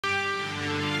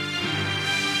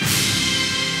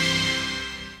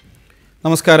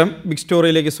നമസ്കാരം. ബിഗ്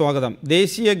സ്റ്റോറിയിലേക്ക് സ്വാഗതം.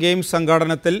 ദേശീയ ഗെയിംസ്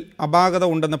സംഘാടനത്തിൽ അപാകത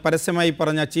ഉണ്ടെന്ന് പരസ്യമായി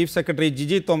പറഞ്ഞ ചീഫ് സെക്രട്ടറി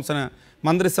ജിജി തോംസന്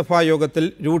മന്ത്രിസഭാ യോഗത്തിൽ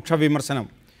രൂക്ഷ വിമർശനം.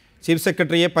 ചീഫ്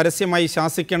സെക്രട്ടറിയെ പരസ്യമായി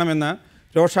ശാസിക്കണമെന്ന്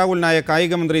രോഷാകുലനായ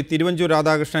കായിക മന്ത്രി തിരുവഞ്ചൂർ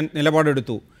രാധാകൃഷ്ണൻ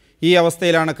നിലപാടെടുത്തു. ഈ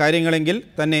അവസ്ഥയിലാണ് കാര്യങ്ങളെങ്കിൽ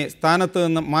തന്നെ സ്ഥാനത്ത്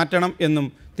നിന്ന് മാറ്റണം എന്നും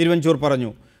തിരുവഞ്ചൂർ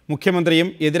പറഞ്ഞു. മുഖ്യമന്ത്രിയും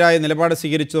എതിരായ നിലപാട്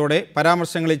സ്വീകരിച്ചതോടെ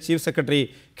പരാമർശങ്ങളിൽ ചീഫ് സെക്രട്ടറി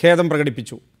ഖേദം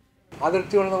പ്രകടിപ്പിച്ചു.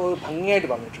 അതിർത്തിയോട് ഭംഗിയായിട്ട്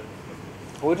പറഞ്ഞിട്ടുണ്ട്,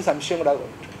 ഒരു സംശയം കൂടാതെ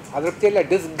അതിർത്തിയല്ല,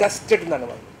 ഡിസ്ഗസ്റ്റഡ് എന്നാണ്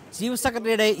പറഞ്ഞത്. ചീഫ്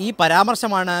സെക്രട്ടറിയുടെ ഈ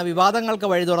പരാമർശമാണ് വിവാദങ്ങൾക്ക്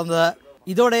വഴി തുറന്നത്.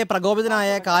 ഇതോടെ പ്രകോപിതനായ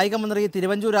കായിക മന്ത്രി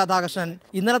തിരുവഞ്ചൂർ രാധാകൃഷ്ണൻ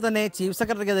ഇന്നലെ തന്നെ ചീഫ്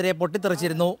സെക്രട്ടറിക്കെതിരെ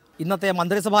പൊട്ടിത്തെറിച്ചിരുന്നു. ഇന്നത്തെ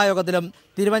മന്ത്രിസഭാ യോഗത്തിലും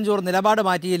തിരുവഞ്ചൂർ നിലപാട്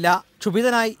മാറ്റിയില്ല.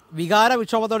 ക്ഷുഭിതനായി വികാര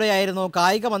വിക്ഷോഭത്തോടെയായിരുന്നു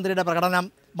കായിക മന്ത്രിയുടെ പ്രകടനം.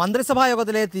 മന്ത്രിസഭാ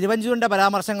യോഗത്തിലെ തിരുവഞ്ചൂരിന്റെ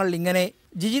പരാമർശങ്ങൾ ഇങ്ങനെ: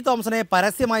 ജിജി തോംസനെ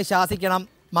പരസ്യമായി ശാസിക്കണം,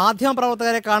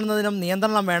 മാധ്യമപ്രവർത്തകരെ കാണുന്നതിനും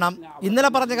നിയന്ത്രണം വേണം, ഇന്നലെ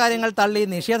പറഞ്ഞ കാര്യങ്ങൾ തള്ളി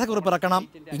നിഷേധക്കുറിപ്പ് ഇറക്കണം.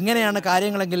 ഇങ്ങനെയാണ്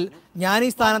കാര്യങ്ങളെങ്കിൽ ഞാൻ ഈ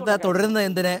സ്ഥാനത്ത് തുടരുന്നത്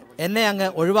എന്തിന്? എന്നെ അങ്ങ്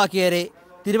ഒഴിവാക്കിയേരെ.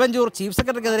 തിരുവഞ്ചൂർ ചീഫ്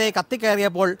സെക്രട്ടറിക്കെതിരെ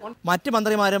കത്തിക്കയറിയപ്പോൾ മറ്റ്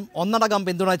മന്ത്രിമാരും ഒന്നടങ്കം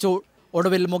പിന്തുണച്ചു.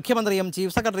 ഒടുവിൽ മുഖ്യമന്ത്രിയും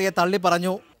ചീഫ് സെക്രട്ടറിയെ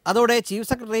തള്ളിപ്പറഞ്ഞു. അതോടെ ചീഫ്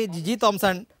സെക്രട്ടറി ജിജി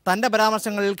തോംസൺ തന്റെ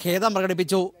പരാമർശങ്ങളിൽ ഖേദം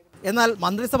പ്രകടിപ്പിച്ചു. എന്നാൽ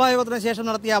മന്ത്രിസഭാ യോഗത്തിന് ശേഷം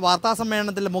നടത്തിയ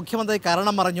വാർത്താസമ്മേളനത്തിൽ മുഖ്യമന്ത്രി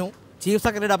കാരണം പറഞ്ഞു. ചീഫ്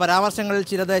സെക്രട്ടറിയുടെ പരാമർശങ്ങളിൽ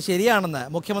ചിലത് ശരിയാണെന്ന്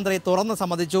മുഖ്യമന്ത്രി തുറന്ന്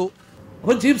സമ്മതിച്ചു.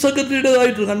 അപ്പോൾ ചീഫ്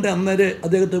സെക്രട്ടറിയുടേതായിട്ട് കണ്ട് അന്നേരെ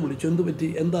അദ്ദേഹത്തെ വിളിച്ചു. എന്ത് പറ്റി,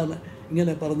 എന്താണ്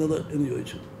ഇങ്ങനെ പറഞ്ഞത് എന്ന്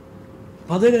ചോദിച്ചു.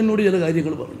 അപ്പോൾ അദ്ദേഹം എന്നോട് ചില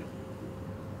കാര്യങ്ങൾ പറഞ്ഞു.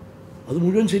 അത്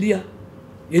മുഴുവൻ ശരിയാ,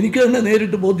 എനിക്ക് തന്നെ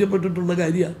നേരിട്ട് ബോധ്യപ്പെട്ടിട്ടുള്ള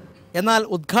കാര്യമാണ്. എന്നാൽ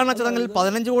ഉദ്ഘാടന ചടങ്ങിൽ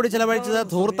 15 കോടി ചെലവഴിച്ചത്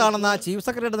ധൂർത്താണെന്ന ചീഫ്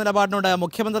സെക്രട്ടറിയുടെ നിലപാടിനോട്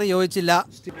മുഖ്യമന്ത്രി യോജിച്ചില്ല.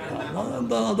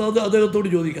 അത് അദ്ദേഹത്തോട്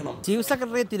ചോദിക്കണം. ചീഫ്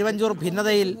സെക്രട്ടറി തിരുവഞ്ചൂർ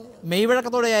ഭിന്നതയിൽ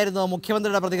മെയ്വഴക്കത്തോടെയായിരുന്നു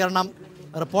മുഖ്യമന്ത്രിയുടെ പ്രതികരണം.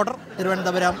 റിപ്പോർട്ടർ,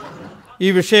 തിരുവനന്തപുരം. ഈ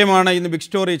വിഷയമാണ് ഇന്ന് ബിഗ്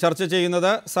സ്റ്റോറി ചർച്ച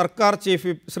ചെയ്യുന്നത്. സർക്കാർ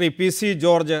chief Shri PC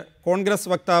George, Congress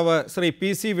വക്താവ് ശ്രീ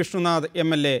PC വിഷ്ണുനാഥ്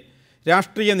MLA,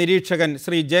 രാഷ്ട്രീയ നിരീക്ഷകൻ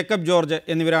ശ്രീ ജേക്കബ് ജോർജ്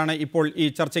എന്നിവരാണ് ഇപ്പോൾ ഈ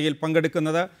ചർച്ചയിൽ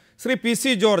പങ്കെടുക്കുന്നത്. ശ്രീ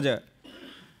PC ജോർജ്,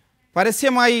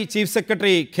 പരസ്യമായി ചീഫ്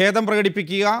സെക്രട്ടറി ഖേദം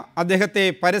പ്രകടിപ്പിക്കുക, അദ്ദേഹത്തെ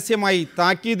പരസ്യമായി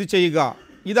താക്കീത് ചെയ്യുക,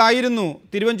 ഇതായിരുന്നു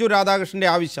തിരുവഞ്ചൂർ രാധാകൃഷ്ണൻ്റെ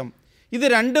ആവശ്യം. ഇത്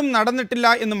രണ്ടും നടന്നിട്ടില്ല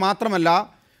എന്ന് മാത്രമല്ല,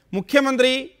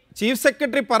 മുഖ്യമന്ത്രി ചീഫ്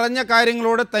സെക്രട്ടറി പറഞ്ഞ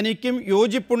കാര്യങ്ങളോട് തനിക്കും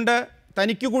യോജിപ്പുണ്ട്,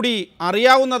 തനിക്ക് കൂടി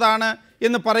അറിയാവുന്നതാണ്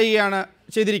എന്ന് പറയുകയാണ്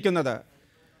ചെയ്തിരിക്കുന്നത്.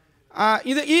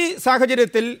 ഈ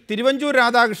സാഹചര്യത്തിൽ തിരുവഞ്ചൂർ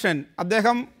രാധാകൃഷ്ണൻ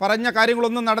അദ്ദേഹം പറഞ്ഞ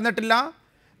കാര്യങ്ങളൊന്നും നടന്നിട്ടില്ല,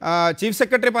 ചീഫ്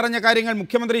സെക്രട്ടറി പറഞ്ഞ കാര്യങ്ങൾ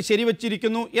മുഖ്യമന്ത്രി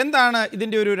ശരിവച്ചിരിക്കുന്നു. എന്താണ്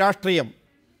ഇതിൻ്റെ ഒരു രാഷ്ട്രീയം?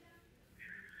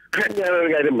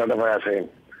 ഞാനൊരു കാര്യം പ്രയാസം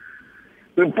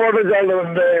റിപ്പോർട്ട്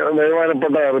ചാനലിന്റെ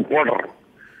ബഹുമാനപ്പെട്ട റിപ്പോർട്ടർ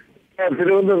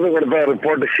തിരുവനന്തപുരത്ത് കൊടുത്ത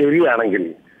റിപ്പോർട്ട് ശരിയാണെങ്കിൽ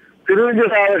തിരുവഞ്ചൂർ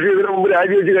രാധാകൃഷ്ണൻ ഇതിനു മുമ്പ്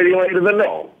രാജിവെച്ച്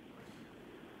കഴിയുമായിരുന്നല്ലോ.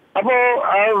 അപ്പോ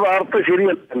ആ വാർത്ത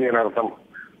ശരിയല്ല അർത്ഥം.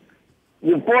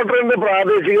 റിപ്പോർട്ടറിന്റെ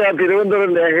പ്രാദേശിക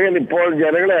തിരുവനന്തപുരം ലേഖകൻ ഇപ്പോൾ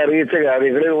ജനങ്ങളെ അറിയിച്ച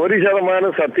കാര്യങ്ങളിൽ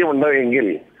 1% സത്യമുണ്ട് എങ്കിൽ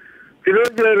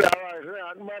തിരുവഞ്ചൂർ രാധാകൃഷ്ണൻ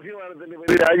ആത്മാഭിമാനത്തിന്റെ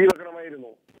പേര് രാജിവെക്കണമായിരുന്നു.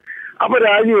 അപ്പൊ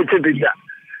രാജിവെച്ചിട്ടില്ല.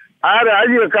 ആ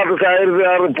രാജിവെക്കാത്ത സാഹചര്യത്തിൽ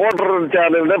ആ റിപ്പോർട്ടർ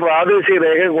ചാനലിന്റെ പ്രാദേശിക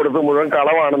ലേഖകൻ കൊടുത്ത് മുഴുവൻ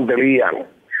കളവാണെന്ന് തെളിയുകയാണ്.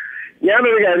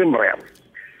 ഞാനൊരു കാര്യം പറയാം.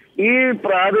 ഈ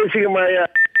പ്രാദേശികമായ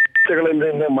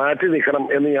നിന്ന് മാറ്റി നിൽക്കണം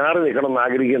എന്ന് ഞാറി നിൽക്കണം എന്ന്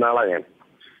ആഗ്രഹിക്കുന്ന ആളാണ് ഞാൻ.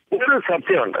 ഒരു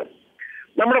സത്യമുണ്ട്,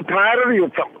 നമ്മുടെ ഭാരത്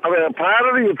യുദ്ധം, അത്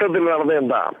ഭാരത് യുദ്ധത്തിൽ നടന്നത്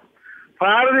എന്താ?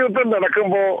 ഭാരത യുദ്ധം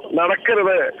നടക്കുമ്പോൾ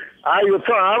നടക്കരുത്, ആ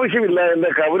യുദ്ധം ആവശ്യമില്ല എന്ന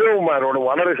കൗരവന്മാരോട്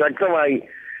വളരെ ശക്തമായി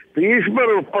ഭീഷ്മർ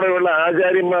ഉൾപ്പെടെയുള്ള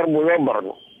ആചാര്യന്മാർ മുഴുവൻ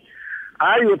പറഞ്ഞു.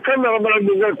 ആ യുദ്ധം നടന്നാൽ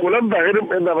നിങ്ങൾ കുലം തകരും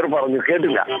എന്ന് അവർ പറഞ്ഞു.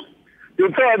 കേട്ടില്ല.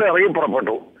 യുദ്ധമായിട്ട് ഇറങ്ങി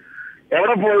പുറപ്പെട്ടു.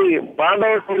 എവിടെ പോയി?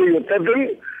 പാണ്ഡവരുടെ യുദ്ധത്തിൽ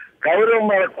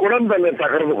കൗരവന്മാരെ കുലം തന്നെ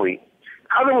തകർന്നു പോയി.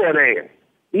 അതുപോലെ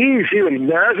ഈ ഇഷ്യൂവിൽ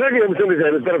നാഷണൽ ഗെയിംസിന്റെ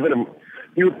ചരിത്രത്തിലും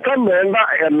യുദ്ധം വേണ്ട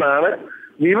എന്നാണ്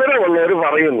വിവരമുള്ളവർ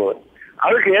പറയുന്നത്.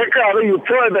 അത് കേൾക്കാതെ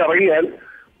യുദ്ധമായിട്ട് ഇറങ്ങിയാൽ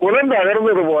കുലം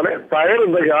തകർന്നതുപോലെ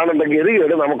തകരുന്ന കാണുന്ന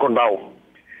ഗതികേട് നമുക്കുണ്ടാവും.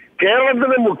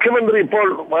 കേരളത്തിലെ മുഖ്യമന്ത്രി ഇപ്പോൾ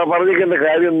പറഞ്ഞിരിക്കുന്ന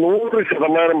കാര്യം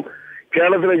 100%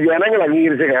 കേരളത്തിലെ ജനങ്ങൾ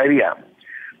അംഗീകരിച്ച കാര്യമാണ്.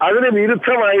 അതിന്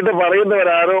വിരുദ്ധമായിട്ട്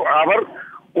പറയുന്നവരാരോ അവർ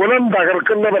കുലം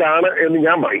തകർക്കുന്നവരാണ് എന്ന്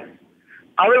ഞാൻ പറയും.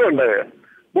 അതുകൊണ്ട്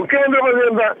മുഖ്യമന്ത്രി പറഞ്ഞ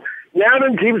എന്താ?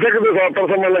 ഞാനും ചീഫ് സെക്രട്ടറി പത്ര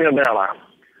സമ്മേളനം കണ്ട ആളാണ്.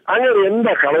 അങ്ങനെ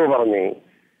എന്താ കളവ് പറഞ്ഞേ?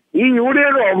 ഈ UDA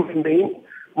ഗവൺമെന്റിനെയും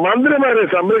മന്ത്രിമാരെ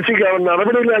സംരക്ഷിക്കാവുന്ന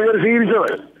നടപടികൾ അങ്ങനെ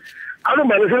സ്വീകരിച്ചത്. അത്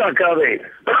മനസ്സിലാക്കാതെ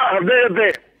അദ്ദേഹത്തെ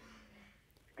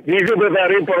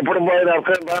ദേശീയത്തെ പുറപ്പെടുമ്പോൾ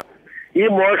അതിനർത്ഥം എന്താ? ഈ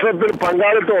മോഷണത്തിൽ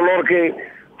പങ്കാളിത്തമുള്ളവർക്ക്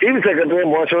ചീഫ് സെക്രട്ടറിയെ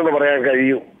മോശമെന്ന് പറയാൻ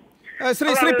കഴിയും.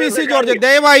 ശ്രീ PC ജോർജ്,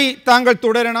 ദയവായി താങ്കൾ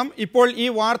തുടരണം. ഇപ്പോൾ ഈ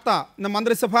വാർത്ത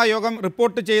മന്ത്രിസഭാ യോഗം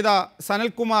റിപ്പോർട്ട് ചെയ്ത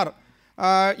സനൽകുമാർ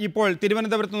ഇപ്പോൾ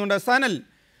തിരുവനന്തപുരത്ത് നിന്നുണ്ട്. സനൽ,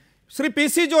 ശ്രീ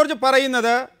PC ജോർജ്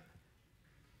പറയുന്നത്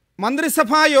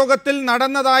മന്ത്രിസഭാ യോഗത്തിൽ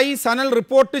നടന്നതായി സനൽ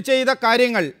റിപ്പോർട്ട് ചെയ്ത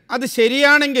കാര്യങ്ങൾ അത്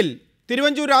ശരിയാണെങ്കിൽ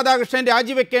തിരുവഞ്ചൂർ രാധാകൃഷ്ണൻ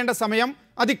രാജിവെക്കേണ്ട സമയം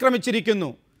അതിക്രമിച്ചിരിക്കുന്നു.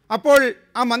 അപ്പോൾ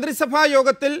ആ മന്ത്രിസഭാ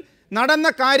യോഗത്തിൽ നടന്ന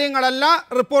കാര്യങ്ങളല്ല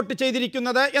റിപ്പോർട്ട്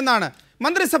ചെയ്തിരിക്കുന്നത് എന്നാണ്.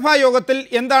 മന്ത്രിസഭാ യോഗത്തിൽ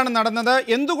എന്താണ് നടന്നത്?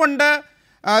 എന്തുകൊണ്ട്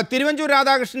തിരുവഞ്ചൂർ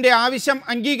രാധാകൃഷ്ണൻ്റെ ആവശ്യം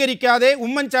അംഗീകരിക്കാതെ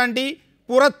ഉമ്മൻചാണ്ടി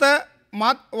പുറത്ത്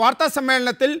വാർത്താ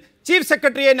സമ്മേളനത്തിൽ ചീഫ്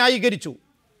സെക്രട്ടറിയെ ന്യായീകരിച്ചു?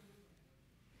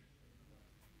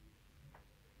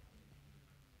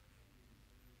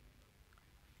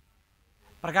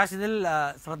 പ്രകാശ്, ഇതിൽ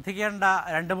ശ്രദ്ധിക്കേണ്ട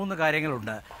 2-3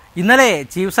 കാര്യങ്ങളുണ്ട്. ഇന്നലെ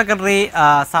ചീഫ് സെക്രട്ടറി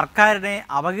സർക്കാരിനെ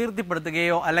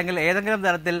അപകീർത്തിപ്പെടുത്തുകയോ അല്ലെങ്കിൽ ഏതെങ്കിലും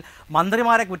തരത്തിൽ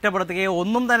മന്ത്രിമാരെ കുറ്റപ്പെടുത്തുകയോ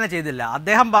ഒന്നും തന്നെ ചെയ്തില്ല.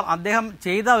 അദ്ദേഹം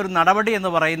ചെയ്ത ഒരു നടപടി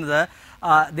എന്ന് പറയുന്നത്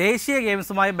ദേശീയ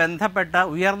ഗെയിംസുമായി ബന്ധപ്പെട്ട്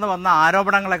ഉയർന്നു വന്ന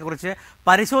ആരോപണങ്ങളെക്കുറിച്ച്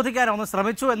പരിശോധിക്കാനൊന്ന്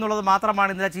ശ്രമിച്ചു എന്നുള്ളത് മാത്രമാണ്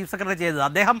ഇന്നലെ ചീഫ് സെക്രട്ടറി ചെയ്തത്.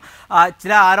 അദ്ദേഹം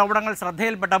ചില ആരോപണങ്ങൾ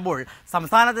ശ്രദ്ധയിൽപ്പെട്ടപ്പോൾ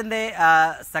സംസ്ഥാനത്തിൻ്റെ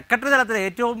സെക്രട്ടറി തലത്തിലെ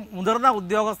ഏറ്റവും മുതിർന്ന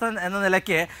ഉദ്യോഗസ്ഥൻ എന്ന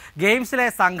നിലയ്ക്ക് ഗെയിംസിലെ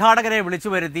സംഘാടകരെ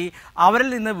വിളിച്ചു വരുത്തി അവരിൽ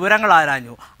നിന്ന് വിവരങ്ങൾ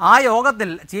ആരാഞ്ഞു. ആ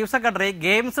യോഗത്തിൽ ചീഫ് സെക്രട്ടറി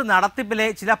ഗെയിംസ് നടത്തിപ്പിലെ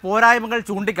ചില പോരായ്മകൾ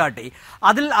ചൂണ്ടിക്കാട്ടി.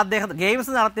 അതിൽ അദ്ദേഹം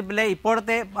ഗെയിംസ് നടത്തിപ്പിലെ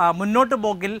ഇപ്പോഴത്തെ മുന്നോട്ട്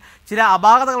പോക്കിൽ ചില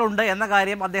അപാകതകളുണ്ട് എന്ന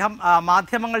കാര്യം അദ്ദേഹം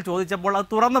മാധ്യമങ്ങൾ ചോദിച്ചപ്പോൾ അത്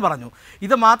തുറന്നു പറഞ്ഞു.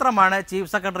 ഇത് മാത്രമാണ് ചീഫ്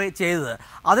സെക്രട്ടറി ചെയ്തത്.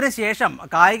 അതിനുശേഷം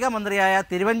കായിക മന്ത്രിയായ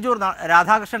തിരുവഞ്ചൂർ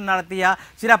രാധാകൃഷ്ണൻ നടത്തിയ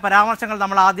ചില പരാമർശങ്ങൾ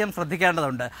നമ്മൾ ആദ്യം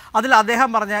ശ്രദ്ധിക്കേണ്ടതുണ്ട്. അതിൽ അദ്ദേഹം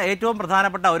പറഞ്ഞ ഏറ്റവും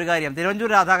പ്രധാനപ്പെട്ട ഒരു കാര്യം, തിരുവഞ്ചൂർ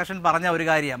രാധാകൃഷ്ണൻ പറഞ്ഞ ഒരു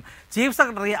കാര്യം, ചീഫ്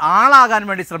സെക്രട്ടറി ആളാകാൻ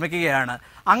വേണ്ടി ശ്രമിക്കുകയാണ്,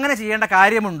 അങ്ങനെ ചെയ്യേണ്ട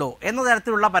കാര്യമുണ്ടോ എന്ന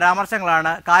തരത്തിലുള്ള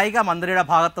പരാമർശങ്ങളാണ് കായിക മന്ത്രിയുടെ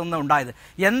ഭാഗത്തുനിന്ന് ഉണ്ടായത്.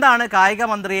 എന്താണ് കായിക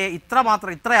മന്ത്രിയെ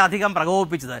ഇത്രയധികം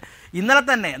പ്രകോപിപ്പിച്ചത്? ഇന്നലെ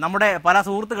തന്നെ നമ്മുടെ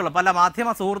പല മാധ്യമ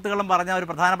സുഹൃത്തുക്കളും പറഞ്ഞ ഒരു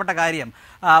പ്രധാനപ്പെട്ട കാര്യം,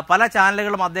 പല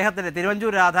ചാനലുകളും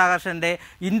തിരുവഞ്ചൂർ രാധാകൃഷ്ണൻ്റെ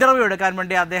ഇൻ്റർവ്യൂ എടുക്കാൻ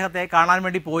വേണ്ടി അദ്ദേഹത്തെ കാണാൻ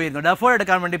വേണ്ടി പോയിരുന്നു, ഡെഫോ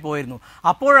എടുക്കാൻ വേണ്ടി പോയിരുന്നു.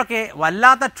 അപ്പോഴൊക്കെ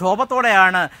വല്ലാത്ത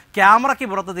ക്ഷോഭത്തോടെയാണ് ക്യാമറയ്ക്ക്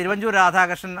പുറത്ത് തിരുവഞ്ചൂർ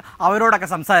രാധാകൃഷ്ണൻ അവരോടൊക്കെ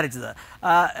സംസാരിച്ചത്.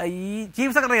 ഈ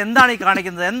ചീഫ് സെക്രട്ടറി എന്താണ് ഈ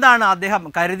കാണിക്കുന്നത്, എന്താണ് അദ്ദേഹം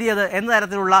കരുതിയത് എന്ന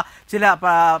തരത്തിലുള്ള ചില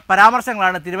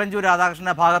പരാമർശങ്ങളാണ് തിരുവഞ്ചൂർ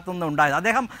രാധാകൃഷ്ണൻ്റെ ഭാഗത്തുനിന്ന് ഉണ്ടായത്.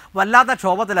 അദ്ദേഹം വല്ലാത്ത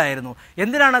ക്ഷോഭത്തിലായിരുന്നു.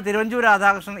 എന്തിനാണ് തിരുവഞ്ചൂർ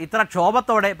രാധാകൃഷ്ണൻ ഇത്ര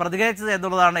ക്ഷോഭത്തോടെ പ്രതികരിച്ചത്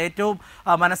എന്നുള്ളതാണ് ഏറ്റവും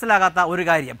മനസ്സിലാകാത്ത ഒരു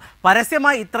കാര്യം.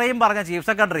 പരസ്യമായി ഇത്രയും പറഞ്ഞ ചീഫ്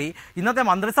സെക്രട്ടറി ഇന്നത്തെ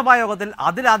മന്ത്രിസഭാ യോഗത്തിൽ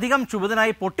അതിലധികം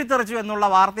ക്ഷുഭിതനായി പൊട്ടിത്തെറിച്ചു എന്നുള്ള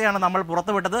വാർത്തയാണ് നമ്മൾ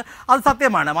പുറത്തുവിട്ടത്. അത്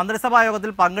സത്യമാണ്. മന്ത്രിസഭാ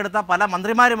യോഗത്തിൽ പങ്കെടുത്ത പല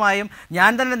മന്ത്രിമാരുമായും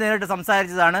ഞാൻ തന്നെ നേരിട്ട്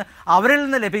സംസാരിച്ചതാണ്. അവരിൽ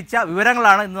നിന്ന് ലഭിച്ച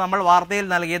വിവരങ്ങളാണ് ഇന്ന് നമ്മൾ വാർത്തയിൽ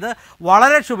നൽകിയത്.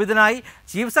 വളരെ ക്ഷുഭിതനായി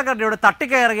ചീഫ് സെക്രട്ടറിയോട്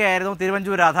തട്ടിക്കയറുകയായിരുന്നു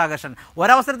തിരുവഞ്ചൂർ രാധാകൃഷ്ണൻ.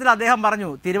 ഒരവസരത്തിൽ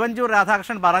തിരുവഞ്ചൂർ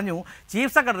രാധാകൃഷ്ണൻ പറഞ്ഞു,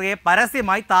 ചീഫ് സെക്രട്ടറിയെ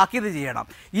പരസ്യമായി താക്കീത് ചെയ്യണം,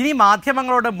 ഇനി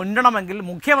മാധ്യമങ്ങളോട് മിണ്ടണമെങ്കിൽ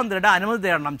മുഖ്യമന്ത്രിയുടെ അനുമതി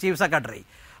തേടണം ചീഫ് സെക്രട്ടറി,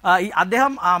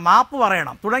 അദ്ദേഹം മാപ്പ്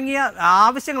പറയണം തുടങ്ങിയ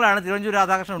ആവശ്യങ്ങളാണ് തിരുവഞ്ചൂർ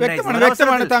രാധാകൃഷ്ണൻ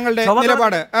വ്യക്തമാണ് താങ്കളുടെ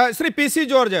നിലപാട്. ശ്രീ PC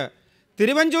ജോർജ്,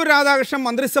 തിരുവഞ്ചൂർ രാധാകൃഷ്ണൻ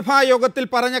മന്ത്രിസഭാ യോഗത്തിൽ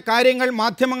പറഞ്ഞ കാര്യങ്ങൾ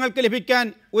മാധ്യമങ്ങൾക്ക് ലഭിക്കാൻ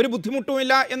ഒരു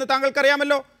ബുദ്ധിമുട്ടുമില്ല എന്ന്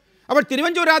താങ്കൾക്കറിയാമല്ലോ. അപ്പോൾ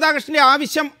തിരുവഞ്ചൂർ രാധാകൃഷ്ണൻ്റെ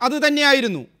ആവശ്യം അത്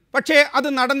തന്നെയായിരുന്നു. പക്ഷേ അത്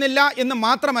നടന്നില്ല എന്ന്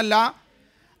മാത്രമല്ല,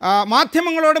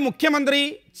 മാധ്യമങ്ങളോട് മുഖ്യമന്ത്രി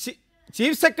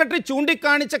ചീഫ് സെക്രട്ടറി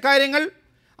ചൂണ്ടിക്കാണിച്ച കാര്യങ്ങൾ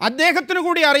അദ്ദേഹത്തിന്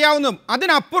കൂടി അറിയാവുന്നതും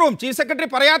അതിനപ്പുറവും ചീഫ് സെക്രട്ടറി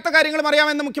പറയാത്ത കാര്യങ്ങളും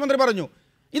അറിയാമെന്ന് മുഖ്യമന്ത്രി പറഞ്ഞു.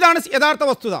 ഇതാണ് യഥാർത്ഥ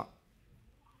വസ്തുത.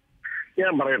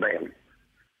 ഞാൻ പറയട്ടെ,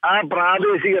 ആ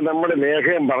പ്രാദേശിക നമ്മുടെ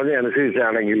ലേഖകൻ പറഞ്ഞ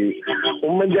അനുസരിച്ചാണെങ്കിൽ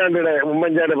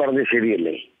ഉമ്മൻചാണ്ടി പറഞ്ഞത്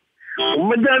ശരിയല്ലേ?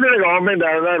 ഉമ്മൻചാണ്ടിയുടെ ഗവൺമെന്റ്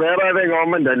ആണ്, വേറെ ആരുടെയും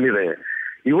ഗവൺമെന്റ് അല്ലിത്.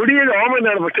 UDA ഗവൺമെന്റ്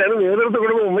ആണ്, പക്ഷെ അത് നേതൃത്വം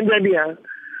കൊടുക്കുന്നത് ഉമ്മൻചാണ്ടിയാ.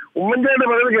 ഉമ്മൻചാണ്ടി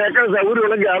പറയുന്നത് കേൾക്കാൻ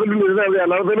സൗകര്യമുണ്ടെങ്കിൽ അതിൽ ഇരുന്നാൽ മതി,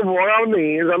 അല്ലാതെ പോകാവുന്ന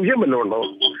സംശയം വല്ലതും ഉണ്ടോ?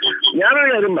 ഞാനൊരു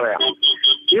കാര്യം പറയാം.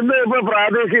 ഇപ്പൊ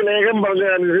പ്രാദേശിക ലേഖകൻ പറഞ്ഞ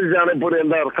അനുസരിച്ചാണ് ഇപ്പോൾ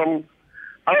എന്താ അർത്ഥം?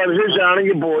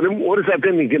 അതനുസരിച്ചാണെങ്കിൽ പോലും ഒരു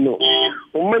സത്യം നിൽക്കുന്നു.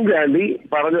 ഉമ്മൻചാണ്ടി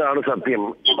പറഞ്ഞതാണ് സത്യം.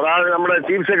 നമ്മുടെ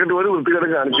ചീഫ് സെക്രട്ടറി ഒരു വൃത്തികേട്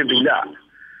കാണിച്ചിട്ടില്ല.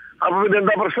 അപ്പൊ പിന്നെ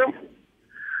എന്താ പ്രശ്നം?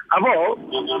 അപ്പോ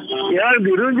ഞാൻ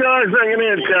തിരുവഞ്ചൂർ എങ്ങനെ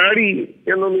ചാടി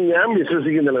എന്നൊന്നും ഞാൻ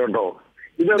വിശ്വസിക്കുന്നില്ല കേട്ടോ.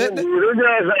 ഇതൊന്നും തിരുവഞ്ചൂർ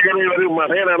അങ്ങനെ ഒരു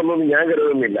മടയനാണെന്നൊന്നും ഞാൻ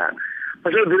കരുതുന്നില്ല.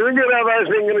 പക്ഷെ തിരുവഞ്ചൂർ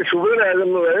രാധാകൃഷ്ണൻ ഇങ്ങനെ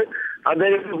ശുഭനാകുന്നത്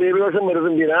അദ്ദേഹത്തിന് ദീർഘവശം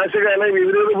വരുത്തും. വിനാശകാലം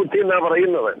വിപരീത ബുദ്ധി എന്നാ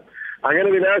പറയുന്നത്. അങ്ങനെ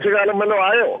വിനാശകാലം വല്ലതും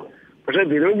ആയോ? പക്ഷെ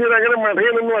തിരുവഞ്ചൂർ അങ്ങനെ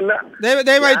മടയനൊന്നും അല്ല.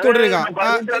 ദയവായി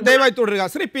തുടരുക.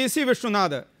 ശ്രീ PC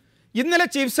വിഷ്ണുനാഥ്, ഇന്നലെ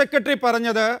ചീഫ് സെക്രട്ടറി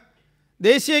പറഞ്ഞത്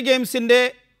ദേശീയ ഗെയിംസിൻ്റെ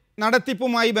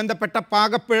നടത്തിപ്പുമായി ബന്ധപ്പെട്ട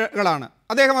പാകപ്പിഴകളാണ്.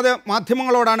 അദ്ദേഹം അത്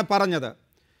മാധ്യമങ്ങളോടാണ് പറഞ്ഞത്.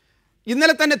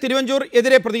 ഇന്നലെ തന്നെ തിരുവഞ്ചൂർ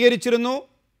എതിരെ പ്രതികരിച്ചിരുന്നു.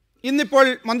 ഇന്നിപ്പോൾ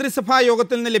മന്ത്രിസഭാ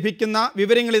യോഗത്തിൽ നിന്ന് ലഭിക്കുന്ന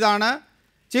വിവരങ്ങൾ ഇതാണ്.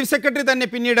 ചീഫ് സെക്രട്ടറി തന്നെ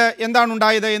പിന്നീട്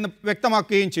എന്താണുണ്ടായത് എന്ന്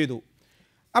വ്യക്തമാക്കുകയും ചെയ്തു.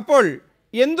 അപ്പോൾ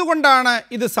എന്തുകൊണ്ടാണ്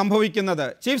ഇത് സംഭവിക്കുന്നത്?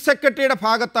 ചീഫ് സെക്രട്ടറിയുടെ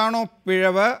ഭാഗത്താണോ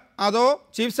പിഴവ്, അതോ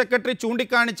ചീഫ് സെക്രട്ടറി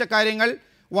ചൂണ്ടിക്കാണിച്ച കാര്യങ്ങൾ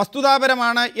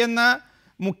വസ്തുതാപരമാണ് എന്ന്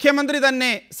മുഖ്യമന്ത്രി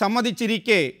തന്നെ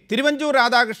സമ്മതിച്ചിരിക്കെ തിരുവഞ്ചൂർ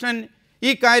രാധാകൃഷ്ണൻ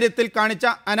ഈ കാര്യത്തിൽ കാണിച്ച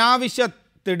അനാവശ്യ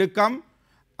തിടുക്കം,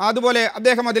 അതുപോലെ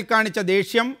അദ്ദേഹം അതിൽ കാണിച്ച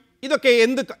ദേഷ്യം, ഇതൊക്കെ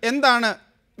എന്താണ്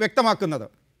വ്യക്തമാക്കുന്നത്?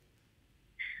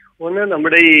 ഒന്ന്,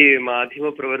 നമ്മുടെ ഈ മാധ്യമ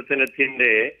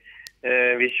പ്രവർത്തനത്തിന്റെ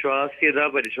വിശ്വാസ്യത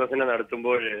പരിശോധന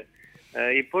നടത്തുമ്പോൾ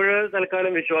ഇപ്പോൾ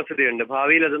തൽക്കാലം വിശ്വാസ്യതയുണ്ട്.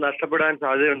 ഭാവിയിൽ അത് നഷ്ടപ്പെടാൻ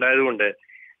സാധ്യത ഉണ്ടായതുകൊണ്ട്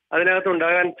അതിനകത്ത്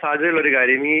ഉണ്ടാകാൻ സാധ്യതയുള്ള ഒരു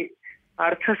കാര്യം, ഈ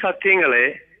അർത്ഥസത്യങ്ങളെ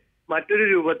മറ്റൊരു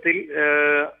രൂപത്തിൽ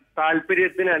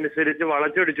താല്പര്യത്തിനനുസരിച്ച്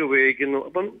വളച്ചൊടിച്ച് ഉപയോഗിക്കുന്നു.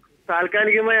 അപ്പം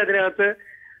താൽക്കാലികമായി അതിനകത്ത്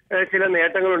ചില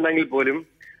നേട്ടങ്ങൾ ഉണ്ടെങ്കിൽ പോലും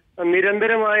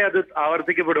നിരന്തരമായി അത്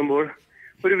ആവർത്തിക്കപ്പെടുമ്പോൾ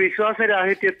ഒരു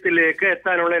വിശ്വാസരാഹിത്യത്തിലേക്ക്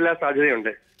എത്താനുള്ള എല്ലാ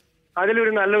സാധ്യതയുണ്ട്.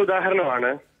 അതിലൊരു നല്ല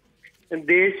ഉദാഹരണമാണ്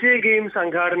ദേശീയ ഗെയിം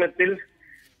സംഘാടനത്തിൽ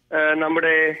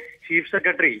നമ്മുടെ ചീഫ്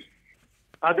സെക്രട്ടറി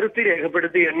അതൃപ്തി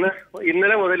രേഖപ്പെടുത്തി എന്ന്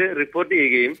ഇന്നലെ മുതൽ റിപ്പോർട്ട്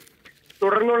ചെയ്യുകയും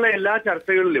തുടർന്നുള്ള എല്ലാ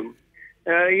ചർച്ചകളിലും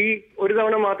ഈ ഒരു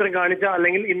തവണ മാത്രം കാണിച്ച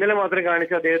അല്ലെങ്കിൽ ഇന്നലെ മാത്രം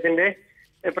കാണിച്ച അദ്ദേഹത്തിന്റെ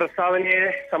പ്രസ്താവനയെ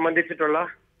സംബന്ധിച്ചിട്ടുള്ള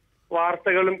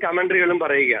വാർത്തകളും കമന്ററികളും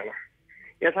പറയുകയാണ്.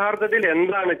 യഥാർത്ഥത്തിൽ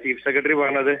എന്താണ് ചീഫ് സെക്രട്ടറി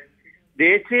പറഞ്ഞത്?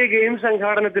 ദേശീയ ഗെയിം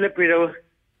സംഘാടനത്തിലെ പിഴവ്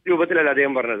രൂപത്തിലല്ല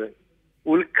അദ്ദേഹം പറഞ്ഞത്.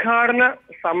 ഉദ്ഘാടന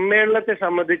സമ്മേളനത്തെ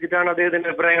സംബന്ധിച്ചിട്ടാണ് അദ്ദേഹത്തിന്റെ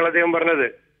അഭിപ്രായങ്ങൾ അദ്ദേഹം പറഞ്ഞത്.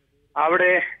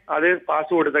 അവിടെ അത്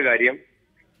പാസ് കൊടുത്ത കാര്യം,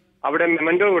 അവിടെ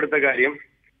മെമന്റോ കൊടുത്ത കാര്യം,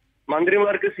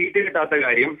 മന്ത്രിമാർക്ക് സീറ്റ് കിട്ടാത്ത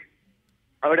കാര്യം,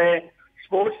 അവിടെ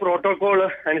സ്പോർട്സ് പ്രോട്ടോകോൾ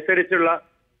അനുസരിച്ചുള്ള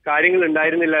കാര്യങ്ങൾ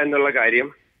ഉണ്ടായിരുന്നില്ല എന്നുള്ള കാര്യം.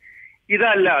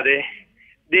 ഇതല്ലാതെ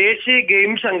ദേശീയ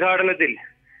ഗെയിം സംഘാടനത്തിൽ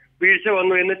വീഴ്ച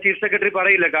വന്നു എന്ന് ചീഫ് സെക്രട്ടറി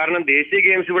പറയില്ല. കാരണം ദേശീയ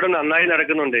ഗെയിംസ് ഇവിടെ നന്നായി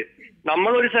നടക്കുന്നുണ്ട്.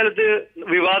 നമ്മളൊരു സ്ഥലത്ത്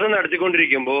വിവാദം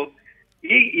നടത്തിക്കൊണ്ടിരിക്കുമ്പോൾ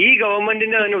ഈ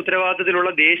ഗവൺമെന്റിന്റെ തന്നെ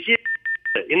ഉത്തരവാദിത്തത്തിലുള്ള ദേശീയ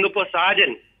ഇന്നിപ്പോ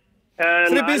സാജൻ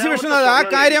ശ്രീ പി സി വിഷ്ണുനാഥ് ആ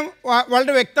കാര്യം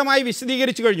വളരെ വ്യക്തമായി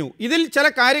വിശദീകരിച്ചു കഴിഞ്ഞു. ഇതിൽ ചില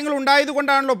കാര്യങ്ങൾ ഉണ്ടായത്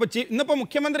കൊണ്ടാണല്ലോ ഇന്നിപ്പോൾ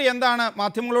മുഖ്യമന്ത്രി എന്താണ്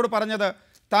മാധ്യമങ്ങളോട് പറഞ്ഞത്?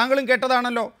 താങ്കളും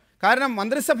കേട്ടതാണല്ലോ. കാരണം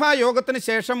മന്ത്രിസഭാ യോഗത്തിന്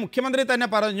ശേഷം മുഖ്യമന്ത്രി തന്നെ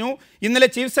പറഞ്ഞു, ഇന്നലെ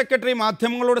ചീഫ് സെക്രട്ടറി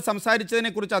മാധ്യമങ്ങളോട്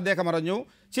സംസാരിച്ചതിനെക്കുറിച്ച് അദ്ദേഹം പറഞ്ഞു.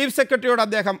 ചീഫ് സെക്രട്ടറിയോട്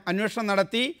അദ്ദേഹം അന്വേഷണം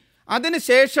നടത്തി.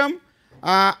 അതിനുശേഷം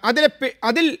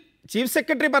അതിൽ ചീഫ്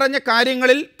സെക്രട്ടറി പറഞ്ഞ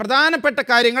കാര്യങ്ങളിൽ പ്രധാനപ്പെട്ട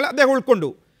കാര്യങ്ങൾ അദ്ദേഹം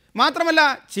ഉൾക്കൊണ്ടു. മാത്രമല്ല,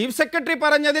 ചീഫ് സെക്രട്ടറി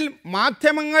പറഞ്ഞതിൽ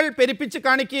മാധ്യമങ്ങൾ പെരുപ്പിച്ച്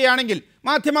കാണിക്കുകയാണെങ്കിൽ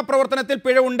മാധ്യമ പ്രവർത്തനത്തിൽ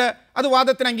പിഴവുണ്ട്, അത്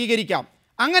വാദത്തിന് അംഗീകരിക്കാം.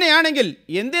 അങ്ങനെയാണെങ്കിൽ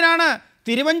എന്തിനാണ്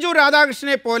തിരുവഞ്ചൂർ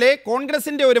രാധാകൃഷ്ണനെ പോലെ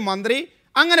കോൺഗ്രസിൻ്റെ ഒരു മന്ത്രി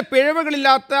അങ്ങനെ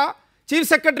പിഴവുകളില്ലാത്ത ചീഫ്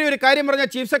സെക്രട്ടറി ഒരു കാര്യം പറഞ്ഞ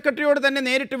ചീഫ് സെക്രട്ടറിയോട് തന്നെ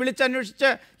നേരിട്ട് വിളിച്ചന്വേഷിച്ച്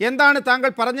എന്താണ് താങ്കൾ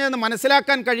പറഞ്ഞതെന്ന്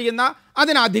മനസ്സിലാക്കാൻ കഴിയുന്ന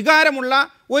അതിന് അധികാരമുള്ള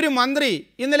ഒരു മന്ത്രി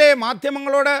ഇന്നലെ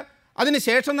മാധ്യമങ്ങളോട്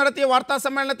അതിനുശേഷം നടത്തിയ വാർത്താ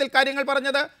സമ്മേളനത്തിൽ കാര്യങ്ങൾ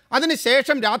പറഞ്ഞത്?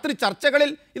 അതിനുശേഷം രാത്രി ചർച്ചകളിൽ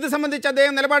ഇത് സംബന്ധിച്ച്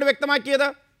അദ്ദേഹം നിലപാട് വ്യക്തമാക്കിയത്?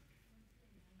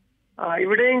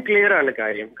 ഇവിടെയും ക്ലിയർ ആണ്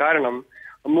കാര്യം. കാരണം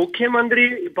മുഖ്യമന്ത്രി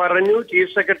പറഞ്ഞു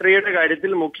ചീഫ് സെക്രട്ടറിയുടെ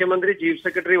കാര്യത്തിൽ മുഖ്യമന്ത്രി ചീഫ്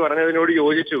സെക്രട്ടറി പറഞ്ഞതിനോട്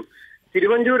യോജിച്ചു.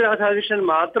 തിരുവഞ്ചൂർ രാധാകൃഷ്ണൻ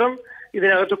മാത്രം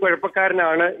ഇതിനകത്ത്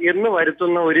കുഴപ്പക്കാരനാണ് എന്ന്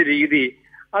വരുത്തുന്ന ഒരു രീതി,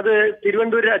 അത്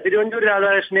തിരുവഞ്ചൂർ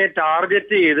രാധാകൃഷ്ണനെ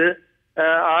ടാർഗറ്റ് ചെയ്ത്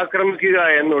ആക്രമിക്കുക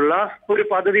എന്നുള്ള ഒരു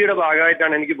പദ്ധതിയുടെ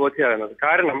ഭാഗമായിട്ടാണ് എനിക്ക് ബോധ്യമാകുന്നത്.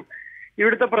 കാരണം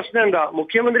ഇവിടുത്തെ പ്രശ്നം എന്താ?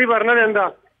 മുഖ്യമന്ത്രി പറഞ്ഞത് എന്താ?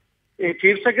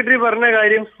 ചീഫ് സെക്രട്ടറി പറഞ്ഞ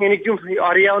കാര്യം എനിക്കും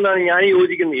അറിയാവുന്നതാണ്, ഞാൻ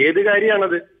യോജിക്കുന്നു. ഏത്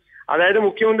കാര്യമാണത്? അതായത്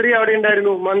മുഖ്യമന്ത്രി അവിടെ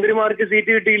ഉണ്ടായിരുന്നു, മന്ത്രിമാർക്ക്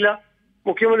സീറ്റ് കിട്ടിയില്ല,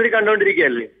 മുഖ്യമന്ത്രി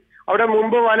കണ്ടോണ്ടിരിക്കുകയല്ലേ. അവിടെ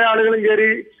മുമ്പ് പല ആളുകളും കയറി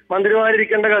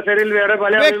മന്ത്രിമാരിരിക്കേണ്ട കസേരയിൽ വേറെ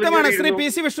പല വ്യക്തമാണ്. ശ്രീ പി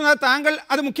സി വിഷ്ണുനാഥ്, താങ്കൾ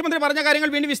അത് മുഖ്യമന്ത്രി പറഞ്ഞ കാര്യങ്ങൾ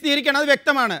വീണ്ടും വിശദീകരിക്കണം. അത്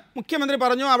വ്യക്തമാണ്. മുഖ്യമന്ത്രി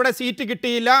പറഞ്ഞു അവിടെ സീറ്റ്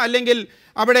കിട്ടിയില്ല, അല്ലെങ്കിൽ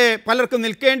അവിടെ പലർക്കും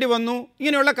നിൽക്കേണ്ടി വന്നു,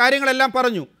 ഇങ്ങനെയുള്ള കാര്യങ്ങളെല്ലാം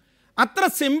പറഞ്ഞു. അത്ര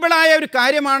സിമ്പിളായ ഒരു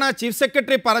കാര്യമാണ് ചീഫ്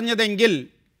സെക്രട്ടറി പറഞ്ഞതെങ്കിൽ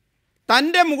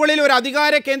തൻ്റെ മുകളിൽ ഒരു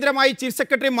അധികാര കേന്ദ്രമായി ചീഫ്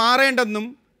സെക്രട്ടറി മാറേണ്ടെന്നും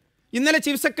ഇന്നലെ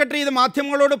ചീഫ് സെക്രട്ടറി ഇത്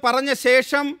മാധ്യമങ്ങളോട് പറഞ്ഞ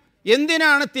ശേഷം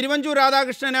എന്തിനാണ് തിരുവഞ്ചൂർ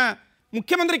രാധാകൃഷ്ണന്,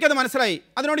 മുഖ്യമന്ത്രിക്ക് അത് മനസ്സിലായി,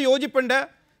 അതിനോട് യോജിപ്പുണ്ട്.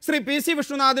 ശ്രീ പി സി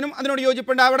വിഷ്ണുനാഥിനും അതിനോട്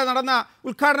യോജിപ്പുണ്ട്. അവിടെ നടന്ന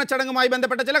ഉദ്ഘാടന ചടങ്ങുമായി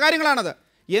ബന്ധപ്പെട്ട ചില കാര്യങ്ങളാണത്.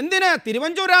 എന്തിന്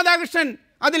തിരുവഞ്ചൂർ രാധാകൃഷ്ണൻ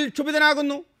അതിൽ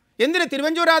ക്ഷുഭിതനാകുന്നു? എന്തിന്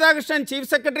തിരുവഞ്ചൂർ രാധാകൃഷ്ണൻ ചീഫ്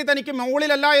സെക്രട്ടറി തനിക്ക്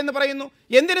മുകളിലല്ല എന്ന് പറയുന്നു?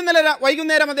 എന്തിന് ഇന്നലെ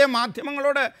വൈകുന്നേരം അദ്ദേഹം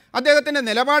മാധ്യമങ്ങളോട് അദ്ദേഹത്തിൻ്റെ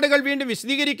നിലപാടുകൾ വീണ്ടും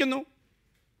വിശദീകരിക്കുന്നു?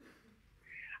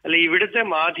 അല്ല, ഇവിടുത്തെ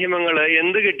മാധ്യമങ്ങൾ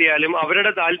എന്ത് കിട്ടിയാലും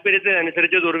അവരുടെ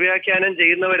താല്പര്യത്തിനനുസരിച്ച് ദുർവ്യാഖ്യാനം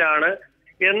ചെയ്യുന്നവരാണ്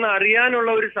എന്നറിയാനുള്ള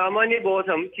ഒരു സാമാന്യ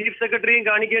ബോധം ചീഫ് സെക്രട്ടറിയും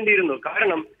കാണിക്കേണ്ടിയിരുന്നു.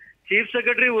 കാരണം ചീഫ്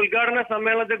സെക്രട്ടറി ഉദ്ഘാടന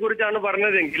സമ്മേളനത്തെ കുറിച്ചാണ്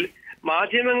പറഞ്ഞതെങ്കിൽ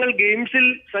മാധ്യമങ്ങൾ ഗെയിംസിൽ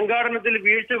സംഘാടനത്തിൽ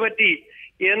വീഴ്ച പറ്റി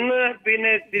എന്ന്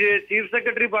പിന്നെ ചീഫ്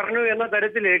സെക്രട്ടറി പറഞ്ഞു എന്ന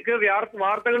തരത്തിലേക്ക്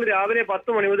വാർത്തകൾ രാവിലെ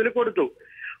 10 മണി മുതൽ കൊടുത്തു.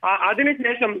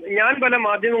 അതിനുശേഷം ഞാൻ പല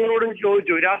മാധ്യമങ്ങളോടും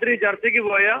ചോദിച്ചു, രാത്രി ചർച്ചയ്ക്ക്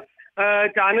പോയ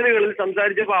ചാനലുകളിൽ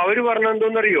സംസാരിച്ചപ്പോൾ അവര്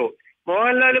പറഞ്ഞെന്തോന്നറിയോ,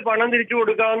 മോഹൻലാൽ പണം തിരിച്ചു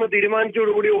കൊടുക്കാമെന്ന്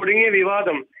തീരുമാനിച്ചോടുകൂടി ഒടുങ്ങിയ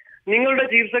വിവാദം നിങ്ങളുടെ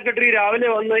ചീഫ് സെക്രട്ടറി രാവിലെ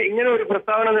വന്ന് ഇങ്ങനെ ഒരു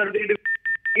പ്രസ്താവന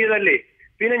നടത്തിയിട്ടല്ലേ,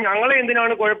 പിന്നെ ഞങ്ങളെ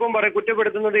എന്തിനാണ്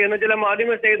കുറ്റപ്പെടുത്തുന്നത് എന്ന് ചില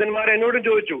മാധ്യമ സ്നേഹിതന്മാർ എന്നോടും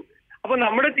ചോദിച്ചു. അപ്പൊ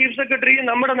നമ്മുടെ ചീഫ് സെക്രട്ടറി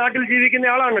നമ്മുടെ നാട്ടിൽ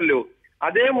ജീവിക്കുന്ന ആളാണല്ലോ,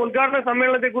 അദ്ദേഹം ഉദ്ഘാടന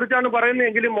സമ്മേളനത്തെ കുറിച്ചാണ്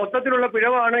പറയുന്നതെങ്കിലും മൊത്തത്തിലുള്ള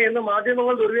പിഴവാണ് എന്ന്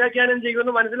മാധ്യമങ്ങൾ ദുർവ്യാഖ്യാനം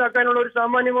ചെയ്യുമെന്ന് മനസ്സിലാക്കാനുള്ള ഒരു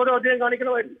സാമാന്യമോദം അദ്ദേഹം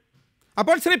കാണിക്കണമായിരുന്നു.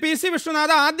 അപ്പോൾ ശ്രീ പി സി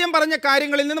വിഷ്ണുനാഥ് ആദ്യം പറഞ്ഞ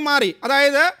കാര്യങ്ങളിൽ നിന്ന് മാറി.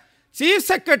 അതായത് ചീഫ്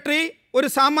സെക്രട്ടറി ഒരു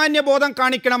സാമാന്യ ബോധം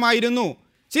കാണിക്കണമായിരുന്നു.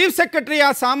 ചീഫ് സെക്രട്ടറി ആ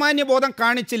സാമാന്യ ബോധം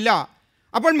കാണിച്ചില്ല.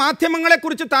 അപ്പോൾ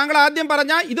മാധ്യമങ്ങളെക്കുറിച്ച് താങ്കൾ ആദ്യം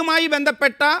പറഞ്ഞ ഇതുമായി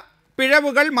ബന്ധപ്പെട്ട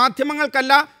പിഴവുകൾ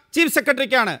മാധ്യമങ്ങൾക്കല്ല ചീഫ്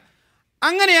സെക്രട്ടറിക്കാണ്.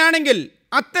 അങ്ങനെയാണെങ്കിൽ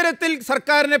അത്തരത്തിൽ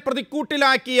സർക്കാരിനെ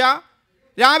പ്രതിക്കൂട്ടിലാക്കിയ,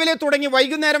 രാവിലെ തുടങ്ങി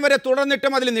വൈകുന്നേരം വരെ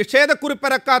തുടർന്നിട്ടും അതിൽ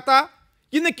നിഷേധക്കുറിപ്പിറക്കാത്ത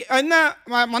ഇന്ന്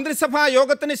മന്ത്രിസഭാ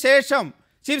യോഗത്തിന് ശേഷം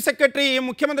ചീഫ് സെക്രട്ടറിയും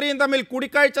മുഖ്യമന്ത്രിയും തമ്മിൽ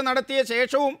കൂടിക്കാഴ്ച നടത്തിയ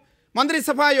ശേഷവും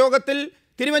മന്ത്രിസഭാ യോഗത്തിൽ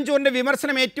തിരുവഞ്ചൂരിൻ്റെ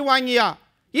വിമർശനം ഏറ്റുവാങ്ങിയ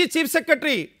ഈ ചീഫ്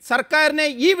സെക്രട്ടറി സർക്കാരിനെ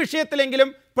ഈ വിഷയത്തിലെങ്കിലും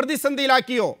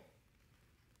പ്രതിസന്ധിയിലാക്കിയോ?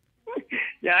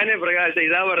 ഞാൻ പ്രകാശ്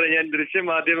ഇതാ പറഞ്ഞ ഞാൻ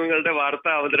ദൃശ്യമാധ്യമങ്ങളുടെ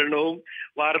വാർത്താ അവതരണവും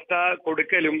വാർത്താ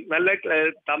കൊടുക്കലും നല്ല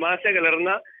തമാശ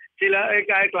കലർന്ന ചില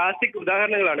ക്ലാസിക്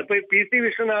ഉദാഹരണങ്ങളാണ്. ഇപ്പൊ PC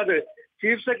വിശ്വനാഥ്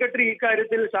ചീഫ് സെക്രട്ടറി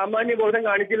ഇക്കാര്യത്തിൽ സാമാന്യ ബോധം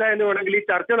കാണിച്ചില്ല എന്ന് വേണമെങ്കിൽ ഈ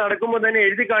ചർച്ച നടക്കുമ്പോൾ തന്നെ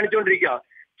എഴുതി കാണിച്ചുകൊണ്ടിരിക്കുക.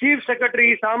 ചീഫ് സെക്രട്ടറി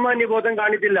സാമാന്യ ബോധം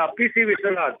കാണിച്ചില്ല. PC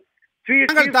വിശ്വനാഥ്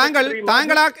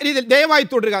താങ്കൾ ആ രീതിയിൽ ദയവായി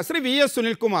തുടരുക. ശ്രീ VS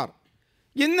സുനിൽകുമാർ,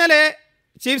 ഇന്നലെ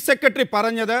ചീഫ് സെക്രട്ടറി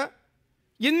പറഞ്ഞത്,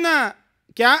 ഇന്ന്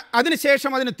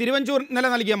അതിനുശേഷം അതിന് തിരുവഞ്ചൂർ ഇന്നലെ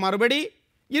നൽകിയ മറുപടി,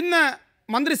 ഇന്ന്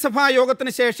മന്ത്രിസഭാ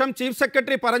യോഗത്തിന് ശേഷം ചീഫ്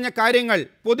സെക്രട്ടറി പറഞ്ഞ കാര്യങ്ങൾ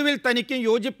പൊതുവിൽ തനിക്കും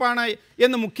യോജിപ്പാണ്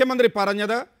എന്ന് മുഖ്യമന്ത്രി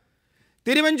പറഞ്ഞത്,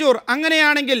 തിരുവഞ്ചൂർ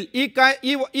അങ്ങനെയാണെങ്കിൽ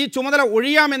ഈ ചുമതല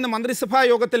ഒഴിയാമെന്ന് മന്ത്രിസഭാ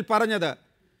യോഗത്തിൽ പറഞ്ഞത്,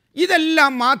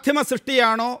 ഇതെല്ലാം മാധ്യമ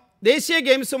സൃഷ്ടിയാണോ? ദേശീയ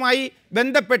ഗെയിംസുമായി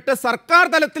ബന്ധപ്പെട്ട് സർക്കാർ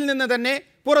തലത്തിൽ നിന്ന് തന്നെ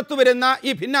പുറത്തു വരുന്ന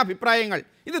ഈ ഭിന്നാഭിപ്രായങ്ങൾ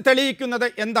ഇത് തെളിയിക്കുന്നത്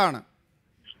എന്താണ്?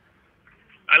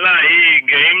 അല്ല, ഈ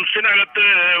ഗെയിംസിനകത്ത്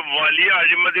വലിയ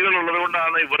അഴിമതികൾ ഉള്ളത്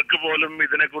കൊണ്ടാണ് ഇവർക്ക് പോലും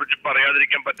ഇതിനെക്കുറിച്ച്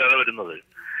പറയാതിരിക്കാൻ പറ്റാതെ വരുന്നത്.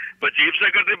 ഇപ്പൊ ചീഫ്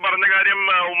സെക്രട്ടറി പറഞ്ഞ കാര്യം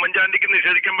ഉമ്മൻചാണ്ടിക്ക്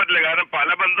നിഷേധിക്കാൻ പറ്റില്ല. കാരണം പല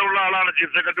ബന്ധമുള്ള ആളാണ്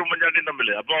ചീഫ് സെക്രട്ടറി ഉമ്മൻചാണ്ടിയും തമ്മിൽ.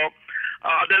 അപ്പോ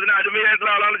അദ്ദേഹത്തിന്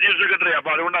അരുമയായിട്ടുള്ള ആളാണ് ചീഫ് സെക്രട്ടറി. അപ്പൊ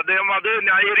അതുകൊണ്ട് അദ്ദേഹം അത്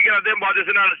ന്യായീകരിക്കാൻ അദ്ദേഹം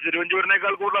ബാധ്യസ്ഥനാണ്.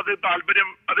 തിരുവഞ്ചൂരിനേക്കാൾ കൂടുതൽ അത് താല്പര്യം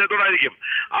അദ്ദേഹത്തോടായിരിക്കും.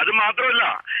 അത് മാത്രമല്ല,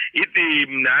 ഈ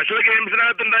നാഷണൽ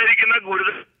ഗെയിംസിനകത്ത് ഉണ്ടായിരിക്കുന്ന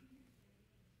ഗുരുതര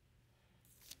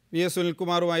VS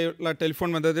സുനിൽകുമാറുമായുള്ള ടെലിഫോൺ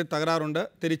ബന്ധത്തിൽ തകരാറുണ്ട്.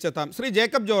 തിരിച്ചെത്താം. ശ്രീ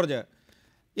ജേക്കബ് ജോർജ്,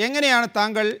 എങ്ങനെയാണ്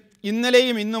താങ്കൾ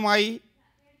ഇന്നലെയും ഇന്നുമായി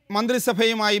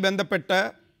മന്ത്രിസഭയുമായി ബന്ധപ്പെട്ട്,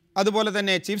 അതുപോലെ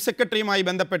തന്നെ ചീഫ് സെക്രട്ടറിയുമായി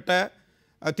ബന്ധപ്പെട്ട്,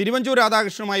 തിരുവഞ്ചൂർ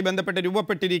രാധാകൃഷ്ണനുമായി ബന്ധപ്പെട്ട്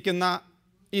രൂപപ്പെട്ടിരിക്കുന്ന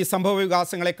ഈ സംഭവ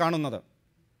വികാസങ്ങളെ കാണുന്നത്?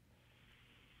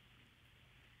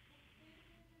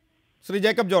 ശ്രീ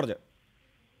ജേക്കബ്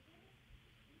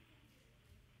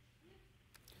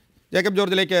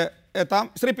ജോർജിലേക്ക് എത്താം.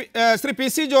 ശ്രീ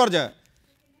PC ജോർജ്,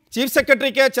 ചീഫ്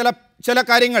സെക്രട്ടറിക്ക് ചില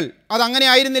കാര്യങ്ങൾ അതങ്ങനെ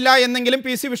ആയിരുന്നില്ല എന്നെങ്കിലും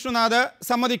PC വിശ്വനാഥ്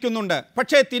സമ്മതിക്കുന്നുണ്ട്.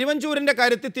 പക്ഷേ തിരുവഞ്ചൂരിൻ്റെ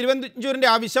കാര്യത്തിൽ തിരുവഞ്ചൂരിൻ്റെ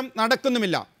ആവശ്യം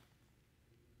നടക്കുന്നുമില്ല.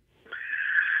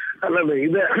 അല്ലല്ല,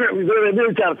 ഇത്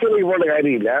ചർച്ചയിലേക്ക് പോകേണ്ട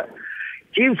കാര്യമില്ല.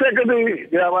 ചീഫ് സെക്രട്ടറി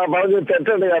പറഞ്ഞ്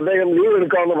തെറ്റുണ്ടെങ്കിൽ അദ്ദേഹം ലീവ്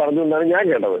എടുക്കാമെന്ന് പറഞ്ഞു എന്നാണ് ഞാൻ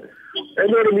കേട്ടത്.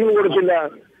 എന്നോട് ലീവ് കൊടുത്തില്ല,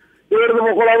 ലീവ് എടുത്ത്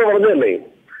പൊക്കോളാന്ന് പറഞ്ഞതല്ലേ.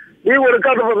 ലീവ്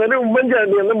കൊടുക്കാത്തപ്പോൾ തന്നെ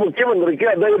ഉമ്മൻചാണ്ടി എന്ന മുഖ്യമന്ത്രിക്ക്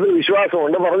അദ്ദേഹത്തിന്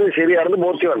വിശ്വാസമുണ്ട്, പറഞ്ഞത് ശരിയാണെന്ന്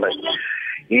ബോധ്യമുണ്ട്.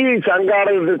 ഈ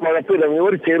സംഘാടകത്തിൽ കുഴപ്പമില്ല.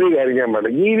 ഒരു ചെറിയ കാര്യം ഞാൻ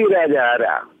പറഞ്ഞു. GV രാജ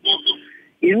ആരാ?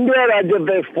 ഇന്ത്യ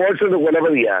രാജ്യത്തെ സ്പോർട്സിന്റെ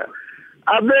കുലപതിയാ.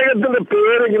 അദ്ദേഹത്തിന്റെ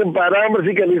പേരെങ്കിലും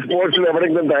പരാമർശിക്കാൻ ഈ സ്പോർട്സിൽ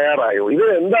എവിടെയെങ്കിലും തയ്യാറായോ? ഇത്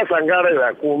എന്താ സംഘാടകരാ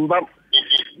കുന്തം?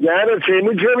 ഞാൻ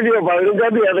ക്ഷമിച്ച്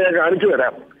 15-ാം തീയതി ഞാൻ കാണിച്ചു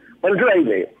തരാം.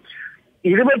 മനസ്സിലായില്ലേ?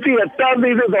 28-ാം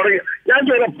തീയതി തുടങ്ങി ഞാൻ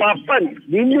ചില പപ്പൻ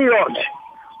വിന്നി ജോർജ്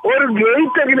ഒരു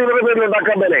ഗേറ്റ് എങ്കിലും ഇവരുടെ പേരിൽ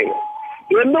ഉണ്ടാക്കാൻ മേലെ.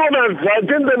 എന്തുകൊണ്ടാണ്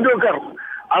സച്ചിൻ തെണ്ടുൽക്കർ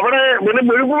അവിടെ പിന്നെ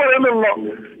മുഴുപ്പ് പറയുന്നുണ്ടോ?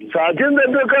 സച്ചിൻ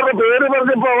തെണ്ടുൽക്കറുടെ പേര്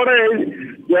പറഞ്ഞപ്പോ അവിടെ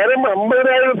ജനം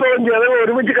 50,000-ഓളം ജനങ്ങൾ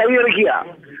ഒരുമിച്ച് കൈയടക്കുക.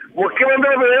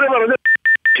 മുഖ്യമന്ത്രിയുടെ പേര് പറഞ്ഞു.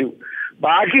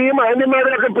 ബാക്കി ഈ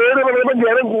മാന്യന്മാരുടെയൊക്കെ പേര് പറയുമ്പോൾ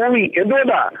ജനം കൂവി.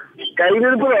 എന്തുകൊണ്ടാ?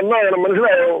 കൈനിരിപ്പ് നന്നാകണം.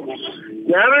 മനസ്സിലായോ?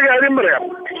 ഞാനൊരു കാര്യം പറയാം.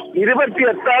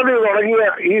 28-ാം തീയതി തുടങ്ങിയ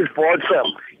ഈ സ്പോർട്സ്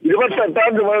 28-ാം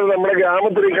തീയതി മുതൽ നമ്മുടെ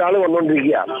ഗ്രാമത്തിലേക്ക് ആള്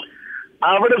വന്നുകൊണ്ടിരിക്കുക.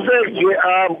 അവിടുത്തെ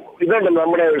ഇതുണ്ടല്ലോ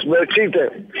നമ്മുടെ ബെഡ്ഷീറ്റ്,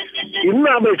 ഇന്ന്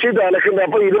ആ ബെഡ്ഷീറ്റ് അലക്കുന്നത്.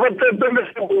 അപ്പൊ 28-3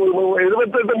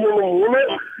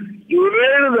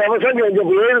 7 ദിവസം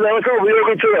കഴിഞ്ഞപ്പോൾ 7 ദിവസം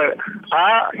ഉപയോഗിച്ചത് ആ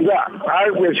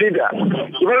ബെഡ്ഷീറ്റാ.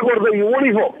 ഇവർ കൊടുത്ത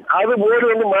യൂണിഫോം അതുപോലും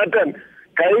ഒന്ന് മാറ്റാൻ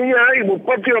കഴിഞ്ഞ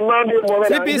 31-ാം തീയതി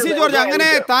മുതൽ PC ജോർജ്, അങ്ങനെ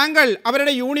താങ്കൾ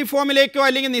അവരുടെ യൂണിഫോമിലേക്കോ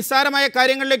അല്ലെങ്കിൽ നിസ്സാരമായ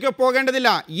കാര്യങ്ങളിലേക്കോ പോകേണ്ടതില്ല.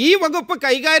 ഈ വകുപ്പ്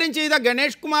കൈകാര്യം ചെയ്ത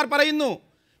ഗണേഷ് കുമാർ പറയുന്നു,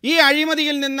 ഈ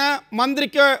അഴിമതിയിൽ നിന്ന്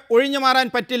മന്ത്രിക്ക് ഒഴിഞ്ഞു മാറാൻ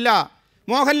പറ്റില്ല.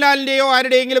 മോഹൻലാലിൻ്റെയോ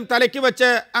ആരുടെയെങ്കിലും തലയ്ക്ക് വെച്ച്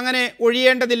അങ്ങനെ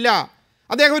ഒഴിയേണ്ടതില്ല.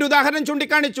 അദ്ദേഹം ഒരു ഉദാഹരണം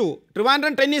ചൂണ്ടിക്കാണിച്ചു.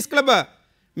 Trivandrum tennis club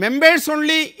members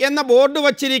only എന്ന ബോർഡ്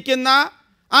വച്ചിരിക്കുന്ന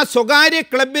ആ സ്വകാര്യ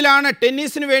ക്ലബിലാണ്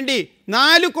ടെന്നീസിന് വേണ്ടി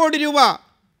 4 കോടി രൂപ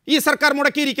ഈ സർക്കാർ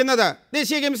മുടക്കിയിരിക്കുന്നത്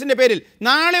ദേശീയ ഗെയിംസിൻ്റെ പേരിൽ.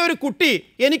 നാളെ ഒരു കുട്ടി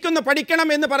എനിക്കൊന്ന് പഠിക്കണം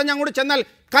എന്ന് പറഞ്ഞ് അങ്ങോട്ട് ചെന്നാൽ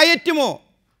കയറ്റുമോ?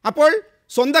 അപ്പോൾ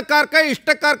സ്വന്തക്കാർക്ക്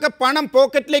ഇഷ്ടക്കാർക്ക് പണം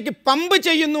പോക്കറ്റിലേക്ക് പമ്പ്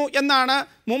ചെയ്യുന്നു എന്നാണ്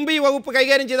മുമ്പ് ഈ വകുപ്പ്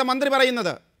കൈകാര്യം ചെയ്ത മന്ത്രി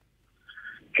പറയുന്നത്.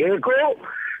 കേൾക്കൂ,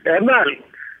 എന്നാൽ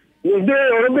ഇന്ത്യൻ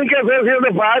ഒളിമ്പിക്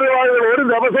അസോസിയേഷന്റെ ഭാരവാഹികൾ ഒരു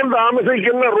ദിവസം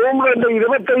താമസിക്കുന്ന റൂം റെന്റ്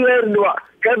 25,000 രൂപ.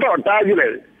 കേട്ടോ? താജില്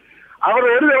അവർ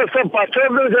ഒരു ദിവസം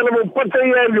ഭക്ഷണത്തിന് ചെലവ്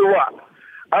 35,000 രൂപ.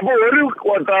 അപ്പൊ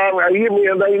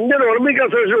ഇന്ത്യൻ ഒളിമ്പിക്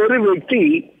അസോസിയേഷൻ ഒരു വ്യക്തി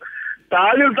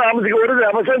താജിൽ താമസിക്കുന്ന ഒരു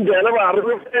ദിവസം ചെലവ്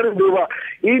 60,000 രൂപ.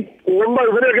 ഈ കുടുംബം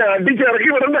ഇവരെയൊക്കെ അടിച്ചിറക്കി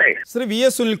വിടണ്ടേ? ശ്രീ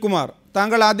VS സുനിൽകുമാർ,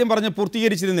 താങ്കൾ ആദ്യം പറഞ്ഞ്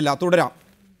പൂർത്തീകരിച്ചിരുന്നില്ല, തുടരാം.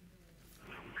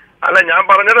 അല്ല, ഞാൻ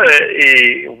പറഞ്ഞത് ഈ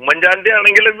ഉമ്മൻചാണ്ടി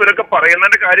ആണെങ്കിലും ഇവരൊക്കെ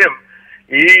പറയുന്നതിന്റെ കാര്യം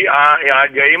ഈ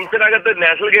ഗെയിംസിനകത്ത്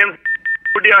നാഷണൽ ഗെയിംസ്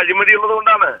കൂടി അഴിമതി ഉള്ളത്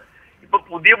കൊണ്ടാണ്. ഇപ്പൊ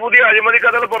പുതിയ പുതിയ അഴിമതി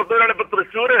കഥകൾ പുറത്തു വരാണ്. ഇപ്പൊ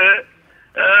തൃശ്ശൂര്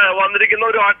വന്നിരിക്കുന്ന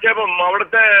ഒരു ആക്ഷേപം,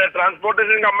 അവിടുത്തെ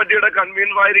ട്രാൻസ്പോർട്ടേഷൻ കമ്മിറ്റിയുടെ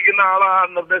കൺവീനർ ആയിരിക്കുന്ന ആളാ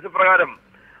നിർദ്ദേശപ്രകാരം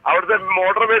അവിടുത്തെ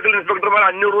മോട്ടോർ വെഹിക്കിൾ ഇൻസ്പെക്ടർമാർ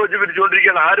 500 രൂപ വെച്ച്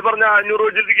പിരിച്ചുകൊണ്ടിരിക്കുകയാണ്. ആര് പറഞ്ഞ 500 രൂപ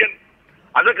വെച്ചിരിക്കാൻ?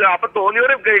 അതൊക്കെ അപ്പൊ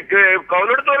തോന്നിയവര്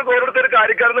കോലെടുത്തൊരു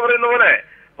കാര്യക്കാരെന്ന് പറയുന്ന പോലെ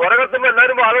പുറകത്തുമ്പോ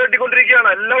എല്ലാവരും വാഴ വെട്ടിക്കൊണ്ടിരിക്കുകയാണ്.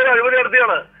 എല്ലാവരും അഴിമതി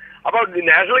നടത്തിയാണ്. അപ്പൊ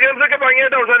നാഷണൽ ഗെയിംസ് ഒക്കെ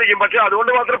ഭംഗിയായിട്ട് അവസാനിക്കും. പക്ഷെ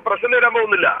അതുകൊണ്ട് മാത്രം പ്രശ്നം വരാൻ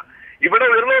പോകുന്നില്ല. ഇവിടെ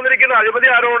ഉയർന്നു വന്നിരിക്കുന്ന അഴിമതി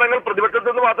ആരോപണങ്ങൾ പ്രതിപക്ഷത്തു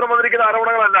നിന്ന് മാത്രം വന്നിരിക്കുന്ന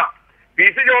ആരോപണങ്ങളല്ല.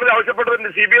 PC ജോർജ് ആവശ്യപ്പെട്ടത്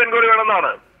CBI എൻക്വയറി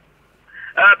വേണമെന്നാണ്.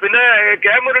 പിന്നെ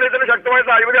കെ മുരളീധരൻ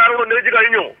ശക്തമായിട്ട് അഴിമതി ആരോപണം ഉന്നയിച്ചു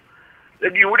കഴിഞ്ഞു.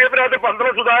 UDF-നകത്ത്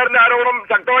പന്തളം സുധാകരന്റെ ആരോപണം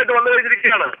ശക്തമായിട്ട് വന്നു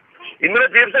കഴിഞ്ഞിരിക്കുകയാണ്. ഇന്നലെ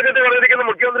ചീഫ് സെക്രട്ടറി പറഞ്ഞിരിക്കുന്ന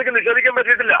മുഖ്യമന്ത്രിക്ക് നിഷേധിക്കാൻ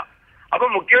പറ്റിയിട്ടില്ല. അപ്പൊ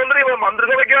മുഖ്യമന്ത്രി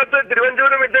മന്ത്രിസഭയ്ക്കകത്ത്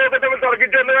തിരുവനന്തപുരം വിദ്യാഭ്യാസ തമ്മിൽ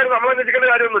തർക്കിച്ചു എന്ന കാര്യം നമ്മൾ അന്വേഷിക്കേണ്ട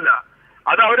കാര്യമൊന്നുമില്ല.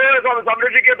 അത് അവരെ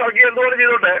സംരക്ഷിക്കുക തർക്കി എന്തുപോലെ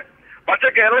ചെയ്തോട്ടെ. പക്ഷെ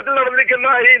കേരളത്തിൽ നടന്നിരിക്കുന്ന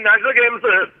ഈ നാഷണൽ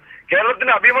ഗെയിംസ്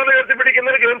കേരളത്തിന് അഭിമാനം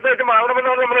ഉയർത്തിപ്പിടിക്കുന്ന ഒരു ഗെയിംസ് ആയിട്ട്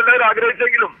മാറണമെന്നാണ് നമ്മൾ എല്ലാവരും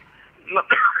ആഗ്രഹിച്ചെങ്കിലും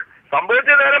സംഭവിച്ച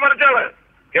നേരെ മറിച്ചാണ്.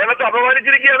 കേരളത്തെ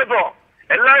അപമാനിച്ചിരിക്കുകയാണ്. ഇപ്പോ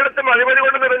എല്ലായിടത്തും അഴിമതി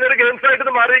കൊണ്ട് നിറഞ്ഞൊരു ഗെയിംസ്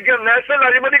ആയിട്ട് മാറിയിരിക്കുകയാണ്. നാഷണൽ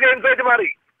അഴിമതി ഗെയിംസ് ആയിട്ട് മാറി.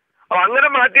 അപ്പൊ അങ്ങനെ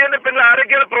മാറ്റിയതിന്റെ പിന്നെ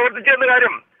ആരൊക്കെയാണ് പ്രവർത്തിച്ചെന്ന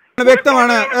കാര്യം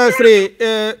വ്യക്തമാണ്. Shri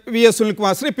VS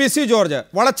Sunilkumar, Shri PC George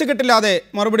വളച്ചുകെട്ടില്ലാതെ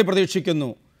മറുപടി പ്രതീക്ഷിക്കുന്നു.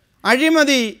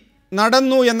 അഴിമതി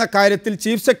നടന്നു എന്ന കാര്യത്തിൽ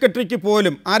ചീഫ് സെക്രട്ടറിക്ക്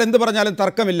പോലും ആരെന്ത് പറഞ്ഞാലും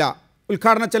തർക്കമില്ല.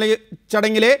 ഉദ്ഘാടന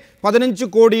ചടങ്ങിലെ 15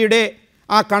 കോടിയുടെ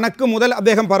ആ കണക്ക് മുതൽ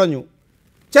അദ്ദേഹം പറഞ്ഞു.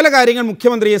 ചില കാര്യങ്ങൾ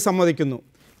മുഖ്യമന്ത്രിയെ സമ്മതിക്കുന്നു.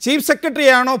 ചീഫ്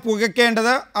സെക്രട്ടറിയാണോ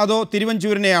പുകയ്ക്കേണ്ടത്, അതോ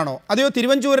തിരുവഞ്ചൂരിനെയാണോ? അതെയോ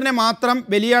തിരുവഞ്ചൂരിനെ മാത്രം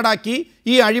ബലിയാടാക്കി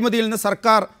ഈ അഴിമതിയിൽ നിന്ന്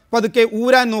സർക്കാർ പതുക്കെ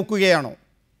ഊരാൻ നോക്കുകയാണോ?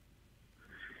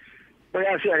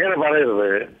 അങ്ങനെ പറയരുത്.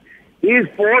 ഈ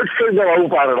സ്പോർട്സിന്റെ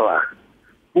വകുപ്പാണുള്ളതാ.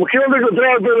 മുഖ്യമന്ത്രിക്ക്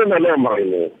ഉത്തരവാദിത്വം എന്നല്ല ഞാൻ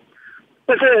പറയുന്നത്.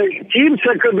 പക്ഷേ ചീഫ്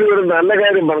സെക്രട്ടറി ഒരു നല്ല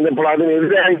കാര്യം പറഞ്ഞപ്പോൾ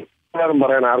അതിനെതിരായി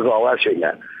പറയാൻ ആർക്കും അവകാശമില്ല.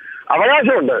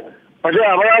 അവകാശമുണ്ട്. പക്ഷെ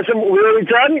അവകാശം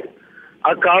ഉപയോഗിച്ചാൽ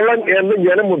ആ കള്ളൻ എന്ന്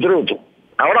ജനം മുദ്രവെച്ചു.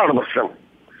 അവിടാണ് പ്രശ്നം.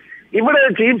 ഇവിടെ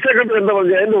ചീഫ് സെക്രട്ടറി എന്താ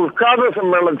പറഞ്ഞാൽ അതിന്റെ ഉദ്ഘാടന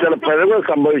സമ്മേളനത്തിൽ ചില പിഴവുകൾ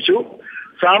സംഭവിച്ചു,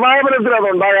 സമാപനത്തിൽ അത്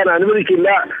ഉണ്ടാകാൻ അനുവദിക്കില്ല,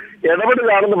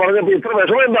 ഇടപെടലാണെന്ന് പറഞ്ഞപ്പോൾ ഇത്ര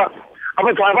വിഷമം എന്താ? അപ്പൊ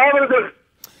സമാപനത്തിൽ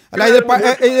അല്ല,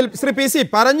 ഇതിൽ ശ്രീ PC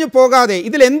പറഞ്ഞു പോകാതെ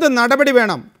ഇതിൽ എന്ത് നടപടി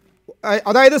വേണം?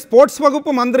 അതായത് സ്പോർട്സ്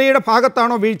വകുപ്പ് മന്ത്രിയുടെ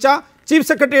ഭാഗത്താണോ വീഴ്ച, ചീഫ്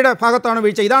സെക്രട്ടറിയുടെ ഭാഗത്താണോ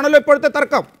വീഴ്ച? ഇതാണല്ലോ ഇപ്പോഴത്തെ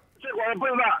തർക്കം.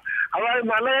 കുഴപ്പമില്ല. അതായത്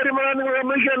നല്ല കാര്യം പറയാൻ നിങ്ങൾ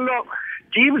സമ്മതിക്കാമല്ലോ.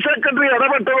 ചീഫ് സെക്രട്ടറി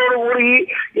ഇടപെട്ടതോടുകൂടി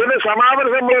ഇതിന്റെ സമാപന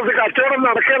സമ്മേളനത്തിൽ കച്ചവടം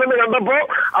നടക്കാമെന്ന് കണ്ടപ്പോ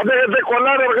അദ്ദേഹത്തെ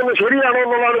കൊല്ലാൻ നടക്കുന്നത് ശരിയാണോ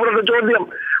എന്നുള്ളതാണ് ഇവിടുത്തെ ചോദ്യം.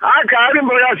 ആ കാര്യം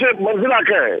പ്രകാശ്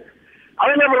മനസ്സിലാക്കേ.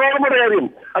 അതല്ലേ പ്രധാനപ്പെട്ട കാര്യം.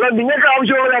 അല്ല, നിങ്ങൾക്ക്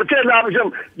ആവശ്യമുള്ള ചർച്ചയല്ല ആവശ്യം,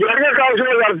 ജനങ്ങൾക്ക്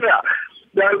ആവശ്യമുള്ള ചർച്ച.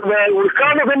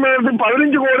 ഉദ്ഘാടന സമ്മേളനത്തിൽ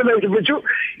 15 കോടി നശിപ്പിച്ചു.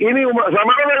 ഇനി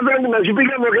സമാപനത്തിൽ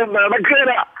നശിപ്പിക്കാൻ നോക്കിയാൽ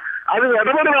നടക്കില്ല. അത്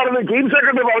ഇടപെടലാണെന്ന് ചീഫ്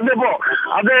സെക്രട്ടറി പറഞ്ഞപ്പോ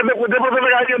അദ്ദേഹത്തെ കുറ്റപ്പെടുത്തേണ്ട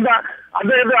കാര്യം എന്താ?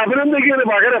 അദ്ദേഹത്തെ അഭിനന്ദിക്കുന്നതിന്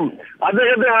പകരം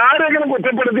അദ്ദേഹത്തെ ആരെങ്കിലും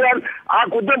കുറ്റപ്പെടുത്തിയാൽ ആ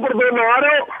കുറ്റപ്പെടുത്തുന്ന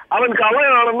ആരോ അവൻ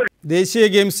കള്ളനാണെന്ന്. ദേശീയ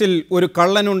ഗെയിംസിൽ ഒരു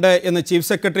കള്ളനുണ്ട് എന്ന് ചീഫ്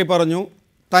സെക്രട്ടറി പറഞ്ഞു.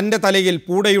 തൻ്റെ തലയിൽ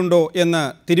പൂടയുണ്ടോ എന്ന്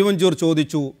തിരുവഞ്ചൂർ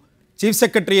ചോദിച്ചു. ചീഫ്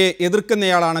സെക്രട്ടറിയെ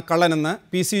എതിർക്കുന്നയാളാണ് കള്ളനെന്ന്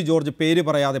PC ജോർജ് പേര്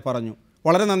പറയാതെ പറഞ്ഞു.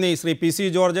 വളരെ നന്ദി Shri PC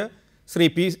George, Shri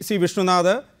PC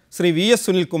Vishnunath, Shri VS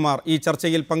Sunilkumar ഈ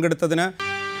ചർച്ചയിൽ പങ്കെടുത്തതിന്.